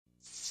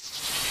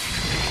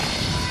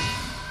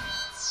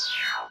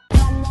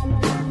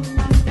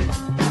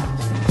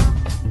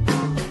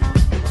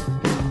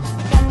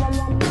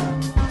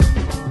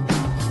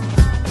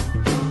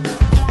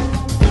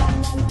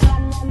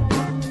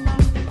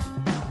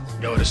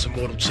Yo, this is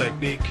Immortal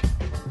Technique.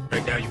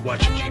 Right now you're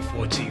watching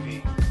G4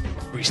 TV,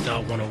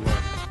 Freestyle 101.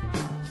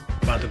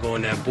 About to go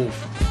in that booth.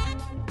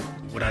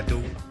 What I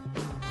do,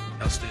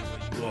 I'll stay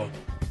where you are.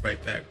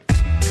 Right back.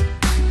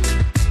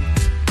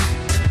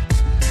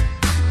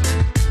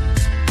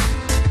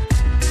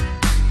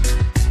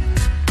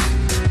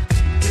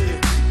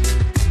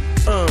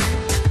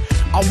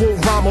 I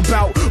won't rhyme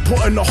about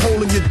putting a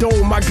hole in your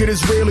dome. I get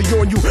Israeli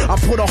on you. I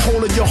put a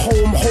hole in your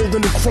home,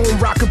 holding a chrome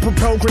rocket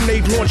propelled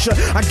grenade launcher.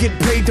 I get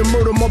paid to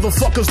murder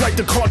motherfuckers like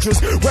the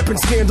Carters. Weapon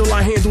scandal,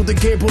 I handle the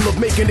gamble of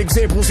making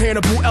examples.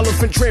 Hannibal,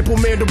 elephant, trample,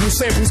 mandible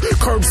samples.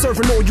 Curb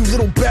serving all you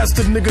little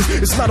bastard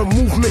niggas. It's not a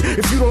movement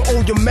if you don't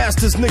own your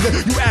masters, nigga.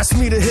 You asked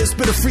me to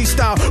spit a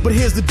freestyle, but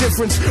here's the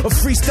difference. A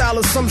freestyle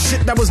is some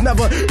shit that was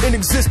never in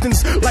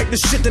existence. Like the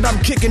shit that I'm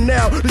kicking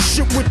now. The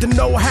shit with the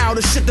know-how,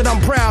 the shit that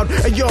I'm proud.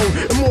 And yo,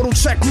 Immortal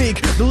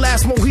Technique, the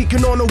last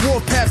Mohican on the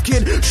warpath,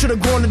 kid.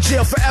 Should've gone to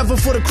jail forever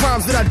for the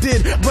crimes that I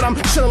did, but I'm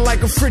chilling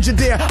like a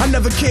Frigidaire. I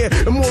never care.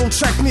 Immortal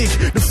Technique,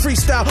 the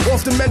freestyle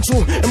off the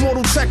mental.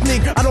 Immortal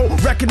Technique, I don't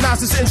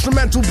recognize this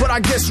instrumental, but I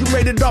guess you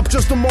made it up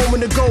just a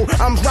moment ago.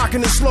 I'm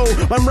rocking it slow,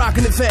 I'm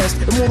rocking it fast.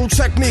 Immortal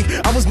Technique,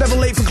 I was never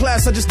late for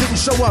class, I just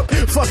didn't show up.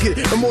 Fuck it,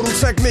 Immortal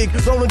Technique,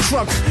 rolling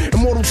truck.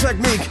 Immortal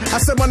Technique,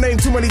 I said my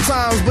name too many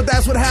times, but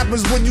that's what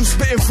happens when you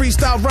spitting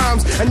freestyle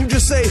rhymes and you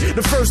just say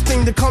the first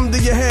thing that come to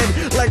your head.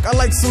 Like I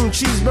like some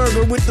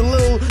cheeseburger with the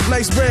little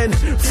nice bread.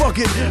 Fuck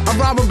it, I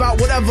rhyme about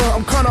whatever,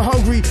 I'm kinda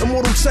hungry.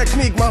 Immortal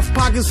Technique, my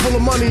pocket's full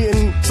of money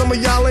and some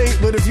of y'all ain't,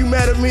 but if you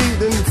mad at me,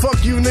 then fuck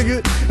you,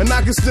 nigga. And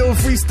I can still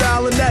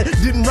freestyle and that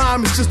didn't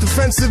rhyme, it's just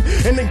offensive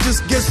and it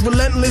just gets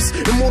relentless.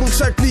 Immortal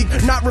Technique,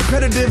 not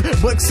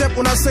repetitive, but except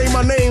when I say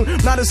my name,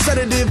 not a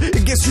sedative.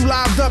 It gets you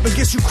lived up, it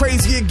gets you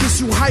crazy, it gets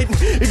you hyped,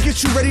 it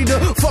gets you ready to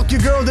fuck your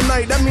girl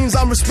tonight. That means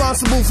I'm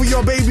responsible for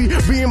your baby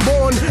being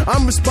born.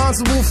 I'm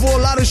responsible for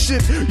a lot of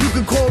shit. You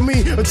could call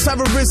me a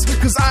terrorist,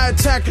 cause I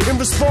attack in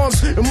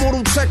response.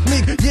 Immortal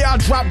Technique, yeah, I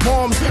drop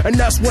bombs, and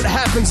that's what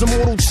happens.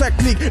 Immortal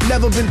Technique,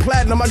 never been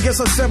platinum. I guess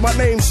I said my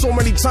name so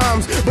many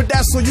times, but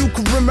that's so you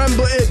could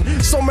remember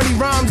it. So many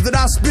rhymes that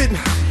I spit,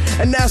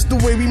 and that's the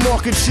way we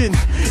market shit.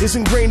 It's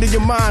ingrained in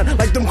your mind,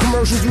 like them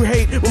commercials you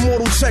hate.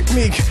 Immortal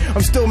Technique,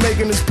 I'm still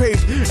making this pape,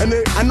 and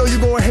then I know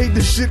you're gonna hate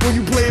this shit when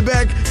you play it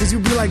back, cause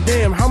you'll be like,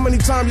 damn, how many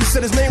times you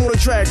said his name on the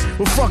track?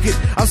 Well, fuck it,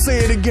 I'll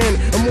say it again.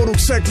 Immortal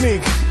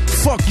Technique,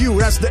 fuck you,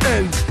 that's the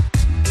end.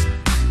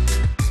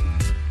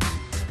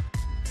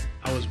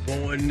 I was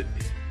born in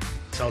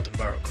South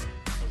America.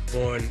 I was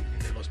born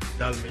in el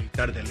Hospital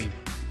Militar de Lima,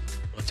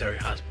 military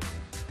hospital,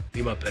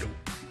 Lima, Peru.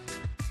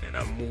 And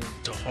I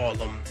moved to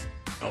Harlem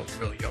when I was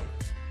real young.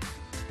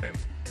 And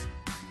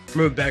I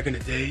remember back in the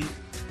day,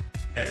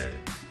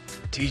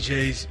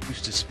 DJs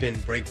used to spin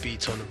break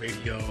beats on the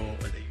radio,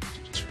 or they used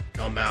to just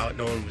come out,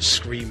 no one was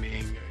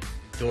screaming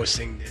or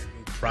endorsing their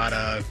new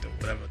product or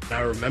whatever. And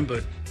I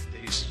remember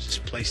they used to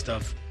just play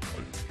stuff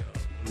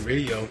on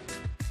radio,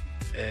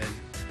 and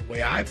the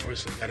way I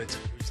personally got into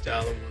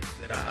freestyling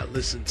was that I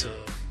listened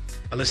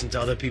to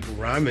other people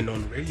rhyming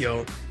on the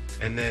radio,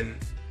 and then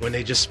when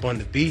they just spun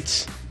the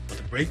beats or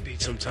the break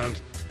beats,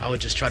 sometimes I would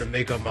just try to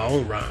make up my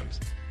own rhymes,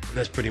 and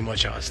that's pretty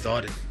much how I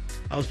started.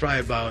 I was probably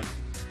about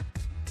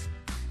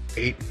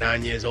 8,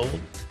 9 years old.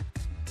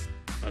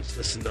 I was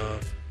listening to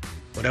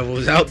whatever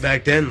was out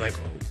back then, like,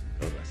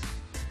 oh,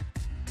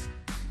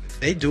 if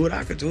they do it,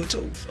 I could do it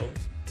too. So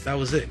that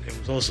was it. It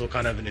was also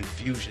kind of an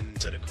infusion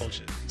into the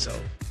culture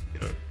itself, you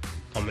know,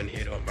 coming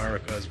here to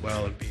America as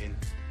well and being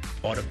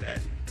part of that,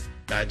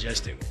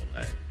 digesting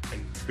all that,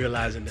 and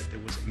realizing that there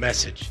was a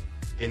message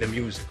in the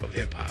music of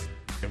hip-hop,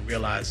 and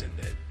realizing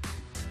that,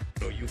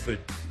 you know, you could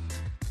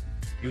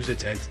use it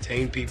to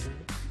entertain people,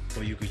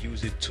 or you could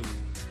use it to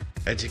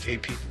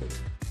educate people.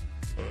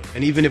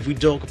 And even if we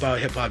talk about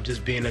hip-hop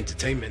just being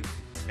entertainment,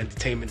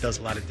 entertainment does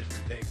a lot of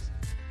different things.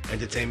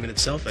 Entertainment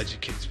itself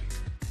educates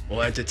people,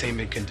 or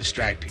entertainment can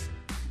distract people,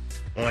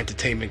 or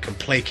entertainment can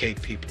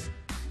placate people,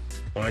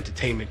 or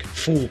entertainment can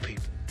fool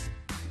people,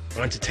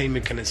 or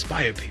entertainment can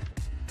inspire people,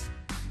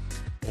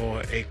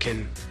 or it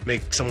can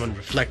make someone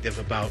reflective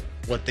about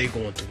what they're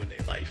going through in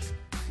their life.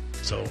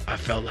 So I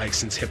felt like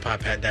since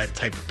hip-hop had that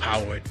type of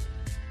power,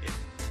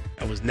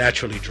 I was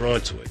naturally drawn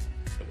to it,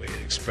 the way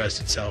it expressed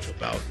itself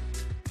about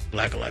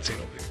Black and Latino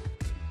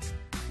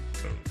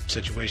people,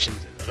 situations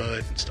in the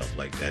hood and stuff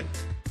like that.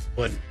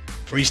 But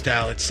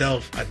freestyle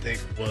itself, I think,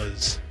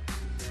 was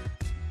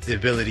the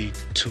ability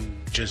to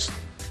just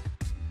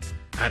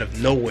out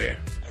of nowhere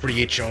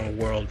create your own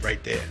world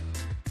right there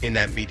in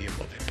that medium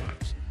of hip-hop.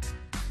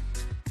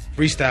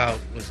 Freestyle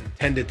was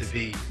intended to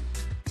be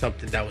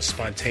something that was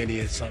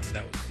spontaneous, something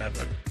that was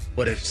whatever.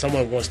 But if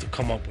someone wants to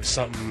come up with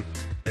something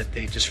that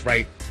they just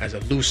write as a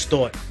loose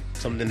thought,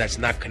 something that's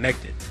not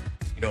connected,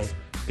 you know,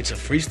 it's a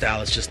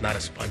freestyle, it's just not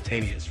a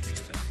spontaneous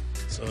freestyle.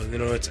 So, you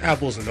know, it's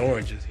apples and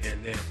oranges here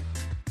and there.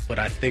 But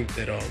I think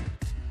that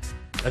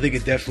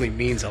it definitely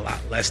means a lot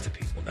less to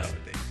people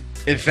nowadays.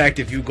 In fact,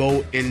 if you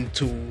go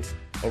into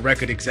a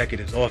record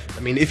executive's office,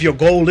 I mean, if your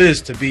goal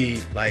is to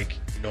be like,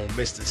 you know,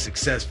 Mr.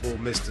 Successful,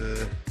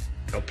 Mr.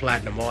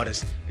 platinum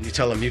artist, and you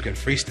tell them you can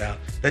freestyle,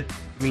 that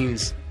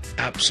means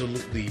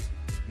absolutely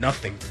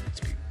nothing to these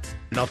people.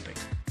 Nothing.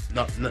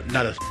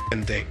 Not a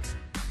f***ing thing.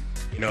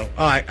 Oh,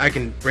 I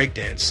can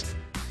breakdance.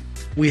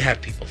 We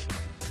have people for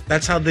that.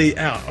 That's how they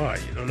are,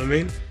 you know what I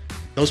mean?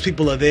 Those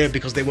people are there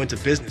because they went to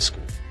business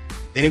school.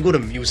 They didn't go to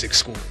music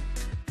school,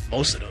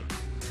 most of them,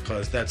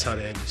 because that's how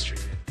the industry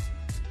is.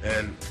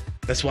 And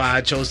that's why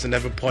I chose to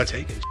never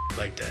partake in shit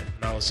like that.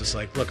 And I was just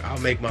like, look, I'll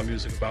make my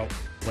music about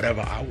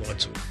whatever I want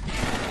to.